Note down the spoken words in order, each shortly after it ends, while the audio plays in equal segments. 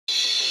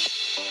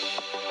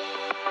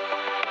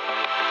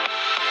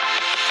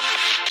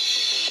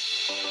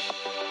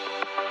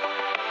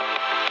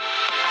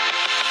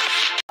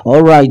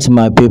All right,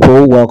 my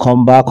people,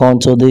 welcome back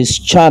onto this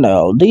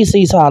channel. This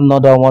is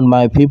another one,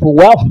 my people.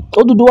 Well,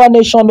 Oduduwa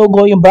Nation no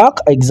going back.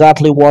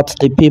 Exactly what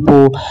the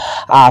people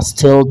are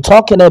still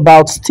talking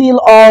about. Still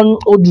on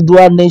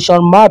Oduduwa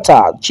Nation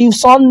matter. Chief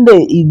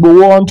Sunday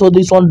Igboho onto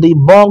this one. The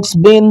bunks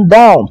been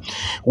down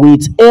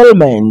with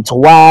ailment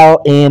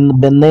while in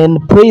Benin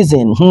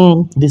prison.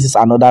 This is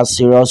another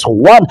serious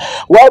one.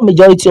 Well,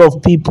 majority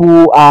of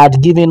people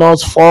had given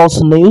us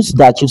false news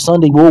that Chief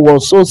Sunday Igboho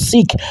was so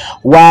sick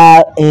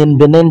while in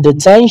Benin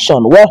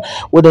detention. Well,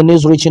 with the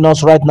news reaching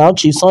us right now,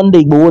 Chief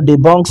Sunday Igboho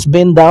debunks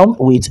been down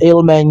with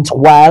ailment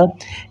while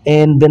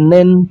in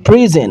Benin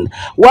prison.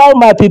 Well,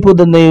 my people,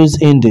 the news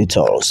in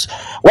details.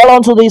 Well,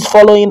 onto this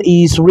following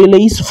is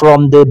release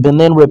from the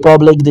Benin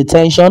Republic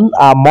detention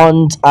a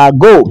month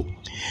ago.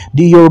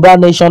 The Yoruba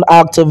Nation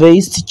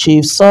activist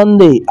Chief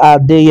Sunday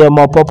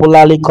Adeyemo,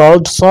 popularly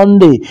called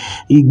Sunday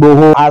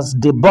Igboho, has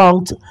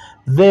debunked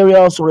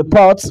various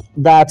reports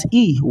that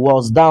he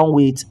was down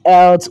with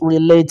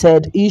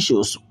health-related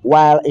issues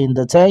while in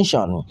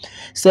detention,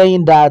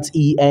 saying that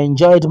he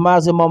enjoyed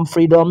maximum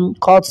freedom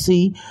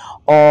courtesy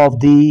of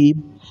the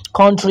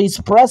country's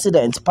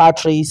president,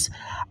 Patrice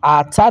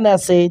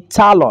Atanase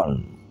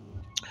Talon.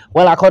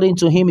 Well, according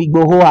to him,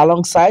 Igboho,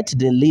 alongside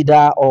the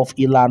leader of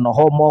Ilana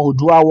Homo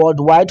Udua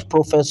Worldwide,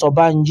 Professor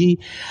Banji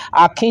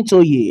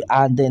Akintoye,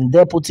 and then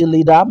deputy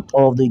leader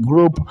of the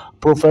group,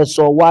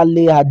 Professor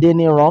Wale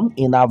Adeniran,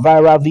 in a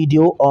viral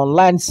video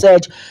online,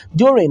 said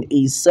during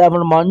his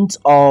 7 months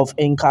of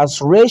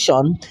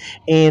incarceration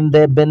in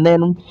the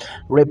Benin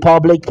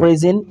Republic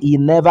prison, he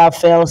never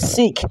fell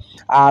sick,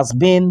 has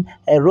been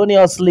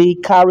erroneously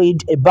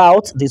carried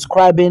about,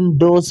 describing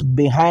those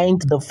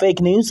behind the fake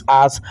news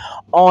as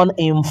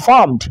uninformed.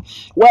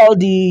 Well,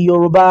 the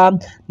Yoruba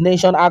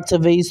Nation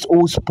activist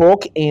who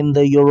spoke in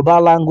the Yoruba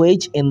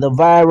language in the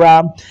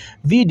viral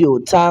video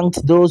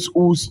thanked those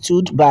who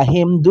stood by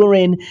him during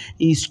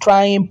his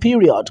trying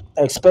period,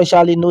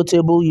 especially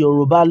notable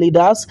Yoruba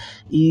leaders,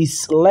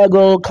 his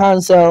legal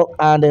counsel,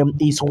 and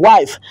his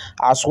wife,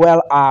 as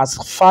well as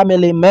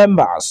family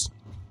members.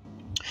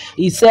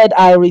 He said,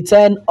 I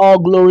return all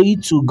glory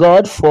to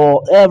God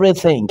for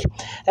everything.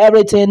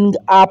 Everything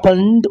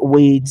happened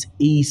with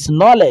His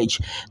knowledge.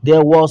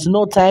 There was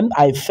no time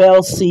I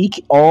felt sick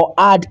or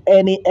had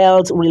any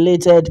health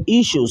related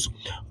issues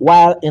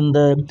while in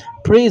the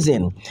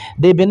prison.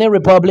 The Benin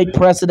Republic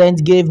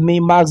president gave me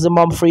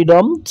maximum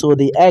freedom to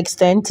the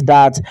extent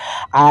that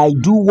I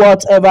do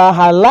whatever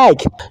I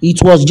like.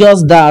 It was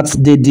just that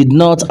they did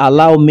not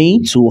allow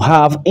me to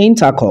have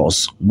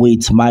intercourse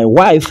with my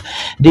wife.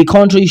 The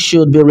country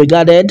should be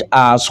regarded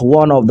as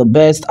one of the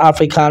best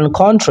African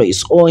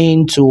countries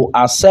owing to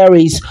a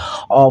series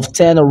of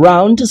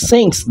turnaround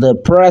since the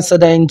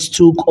president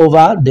took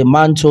over the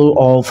mantle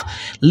of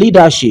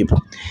leadership.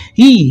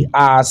 He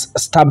has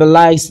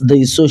stabilized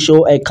the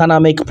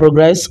socio-economic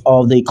progress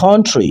of the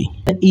country.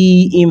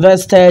 He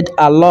invested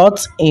a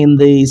lot in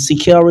the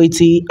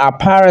security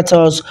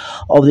apparatus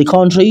of the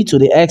country to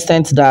the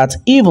extent that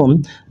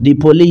even the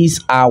police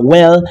are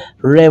well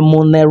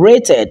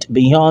remunerated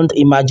beyond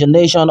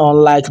imagination,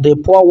 unlike the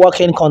poor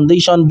working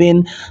condition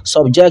being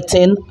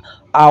subjecting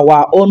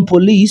our own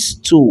police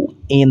to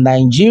in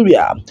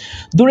Nigeria.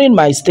 During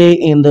my stay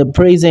in the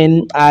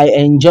prison, I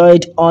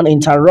enjoyed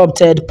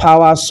uninterrupted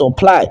power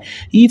supply.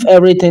 If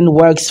everything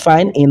works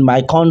fine in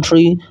my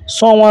country,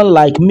 someone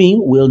like me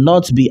will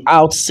not be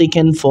out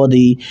seeking for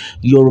the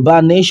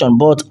Yoruba nation.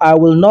 But I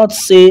will not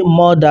say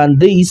more than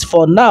this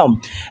for now.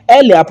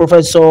 Earlier,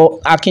 Professor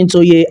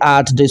Akintoye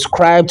had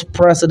described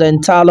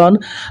President Talon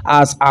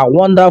as a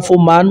wonderful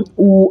man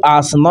who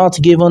has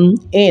not given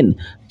in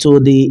to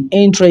the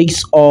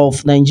intrigues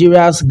of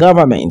Nigeria's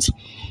government.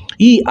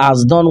 He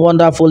has done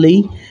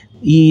wonderfully.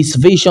 His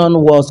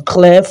vision was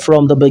clear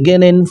from the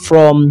beginning,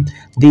 from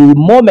the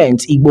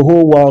moment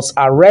Igboho was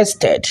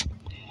arrested.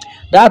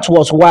 That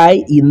was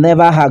why he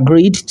never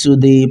agreed to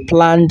the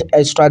planned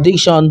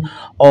extradition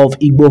of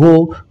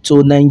Igboho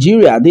to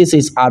Nigeria. This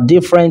is a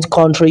different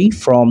country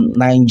from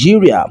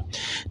Nigeria.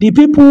 The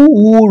people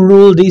who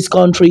rule this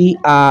country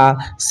are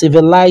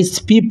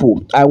civilized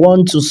people. I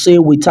want to say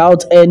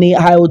without any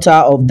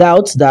iota of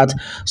doubt that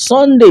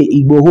Sunday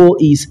Igboho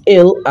is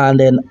ill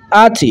and an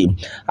hearty,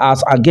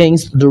 as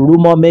against the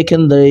rumor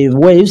making the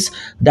waves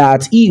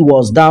that he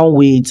was down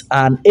with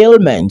an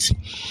ailment.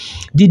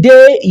 The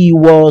day he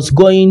was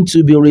going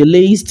to be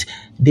released,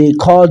 they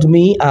called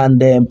me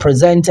and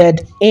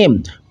presented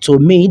him to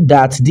me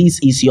that this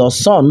is your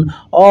son.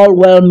 All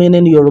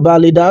well-meaning Yoruba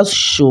leaders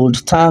should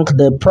thank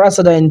the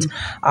president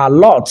a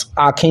lot,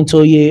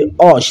 Akintoye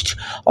urged.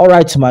 All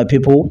right, my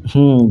people,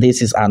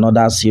 this is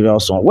another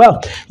serious one.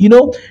 Well,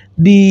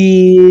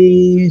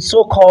 the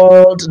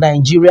so-called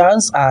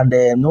Nigerians and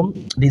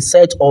the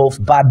set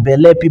of bad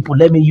belly people,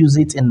 let me use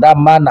it in that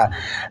manner.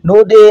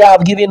 No, they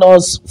have given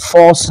us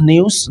false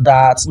news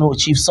that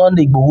Chief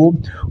Sunday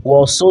Igboho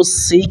was so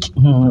sick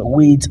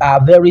with a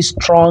very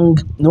strong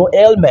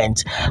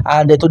ailment,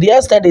 and to the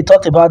extent they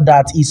talked about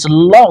that his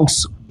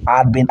lungs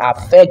had been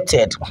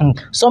affected.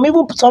 Some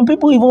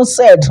people even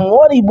said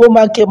one Igbo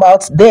man came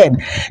out then.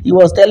 He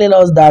was telling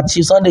us that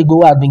Chief Sunday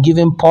Igboho had been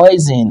given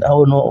poison.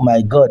 Oh no, oh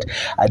my God.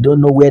 I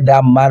don't know where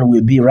that man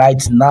will be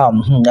right now.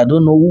 I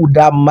don't know who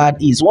that man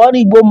is. One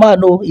Igbo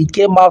man, oh, he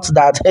came out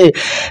that hey,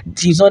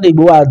 Chief Sunday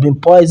Igboho has been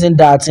poisoned,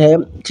 that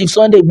Chief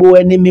Sunday Igboho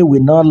enemy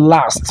will not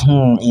last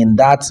in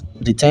that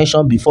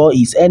detention before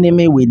his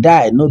enemy will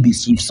die. No be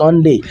Chief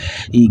Sunday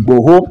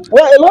Igboho.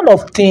 Well, a lot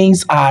of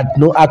things had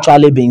no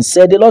actually been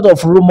said. A lot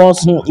of rumors.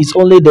 It's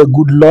only the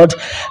good Lord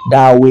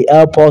that will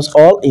help us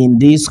all in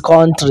this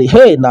country.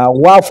 Hey, now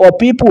wow, for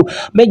people,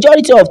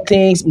 majority of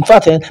things, in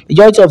fact,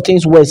 majority of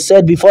things were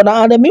said before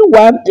now, and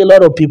meanwhile, a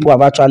lot of people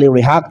have actually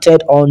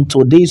reacted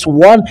onto this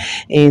one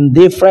in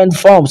different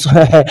forms.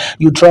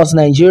 You trust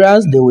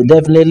Nigerians? They will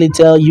definitely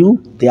tell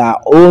you their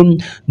own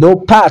no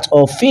part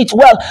of it.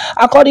 Well,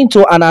 according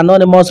to an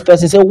anonymous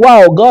person, say,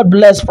 wow, God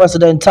bless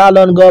President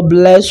Talon, God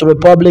bless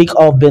Republic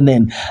of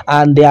Benin,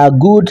 and they are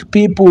good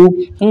people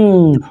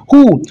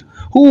who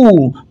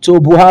to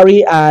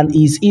Buhari and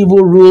his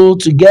evil rule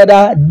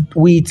together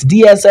with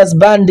DSS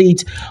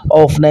bandit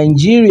of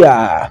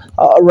Nigeria.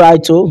 All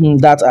right,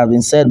 that has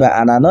been said by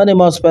an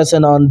anonymous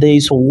person on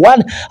this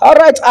one. All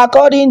right,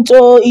 according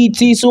to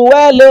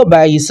Issués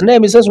by his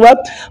name, he says, well,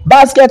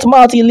 basket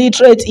mouth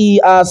illiterate, he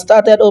has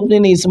started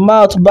opening his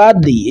mouth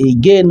badly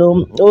again.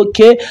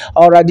 Okay,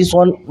 all right, this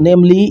one,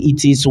 namely,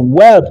 it is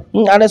well.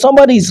 And then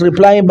somebody is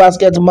replying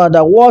basket mouth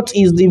that what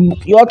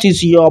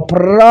is your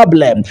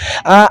problem?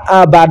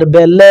 Bad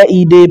belle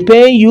e dey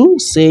pain you,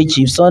 say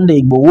Chief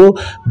Sunday Igboho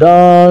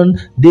don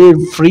dey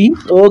free.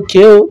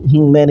 Okay,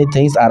 many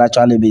things are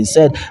actually being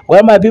said.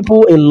 Well, my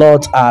people, a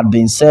lot had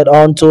been said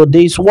onto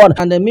this one.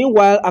 And then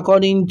meanwhile,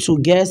 according to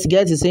guest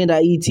is saying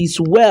that it is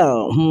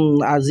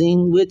well. As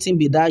in, waiting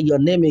be that your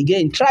name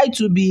again. Try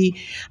to be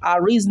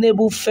a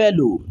reasonable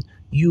fellow.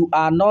 You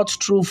are not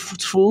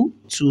truthful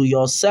to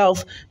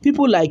yourself.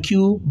 People like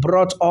you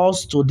brought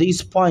us to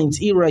this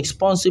point,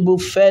 irresponsible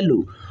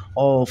fellow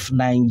of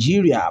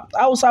Nigeria.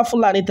 Hausa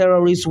Fulani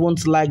terrorists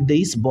won't like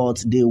this,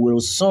 but they will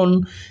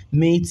soon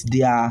meet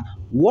their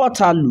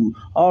Waterloo.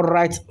 All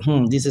right,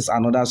 this is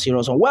another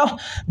serious one. Well,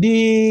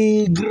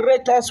 the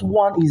greatest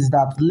one is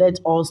that let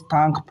us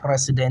thank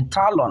President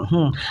Talon.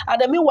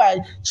 And then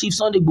meanwhile, Chief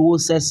Sunday Igboho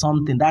says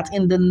something that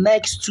in the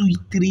next 2,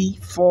 3,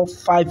 4,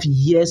 5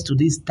 years to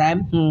this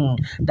time,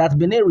 that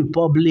Benin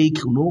Republic,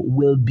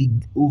 will be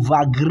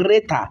over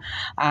greater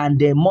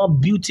and more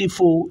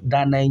beautiful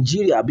than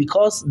Nigeria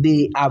because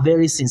they are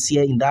very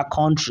sincere in that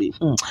country.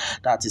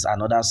 That is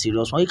another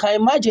serious one. You can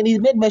imagine he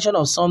made mention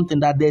of something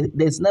that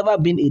there's never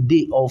been a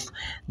day of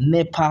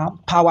NEPA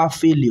power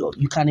failure.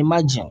 You can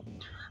imagine.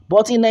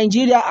 But in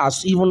Nigeria,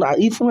 even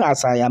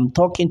as I am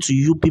talking to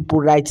you people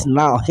right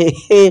now,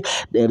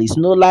 there is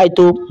no light.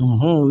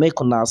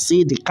 Make una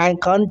see the kind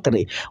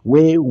country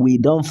where we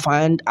don't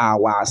find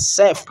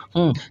ourselves.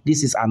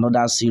 This is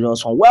another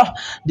serious one. Well,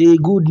 the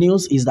good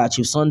news is that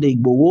Chief Sunday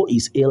Igboho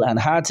is ill and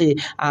hearty,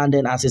 and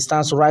then as it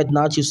stands right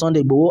now, Chief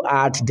Sunday Igboho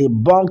had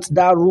debunked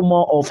that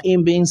rumor of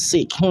him being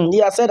sick. He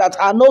has said that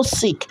I know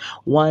sick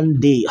one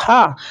day.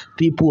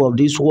 People of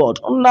this world,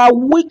 now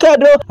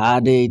wicked are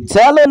they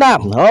telling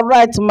them? All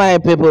right, my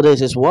people,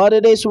 this is what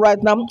it is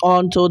right now.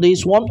 On to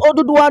this one.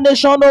 Oduduwa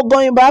Nation no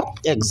going back.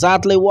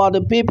 Exactly what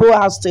the people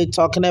are still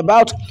talking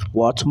about.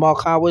 What more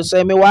can we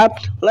say?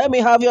 Let me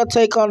have your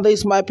take on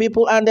this, my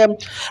people, and then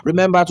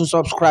remember to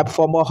subscribe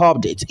for more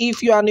updates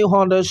if you are new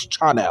on this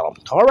channel.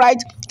 All right,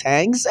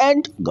 thanks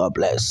and God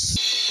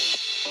bless.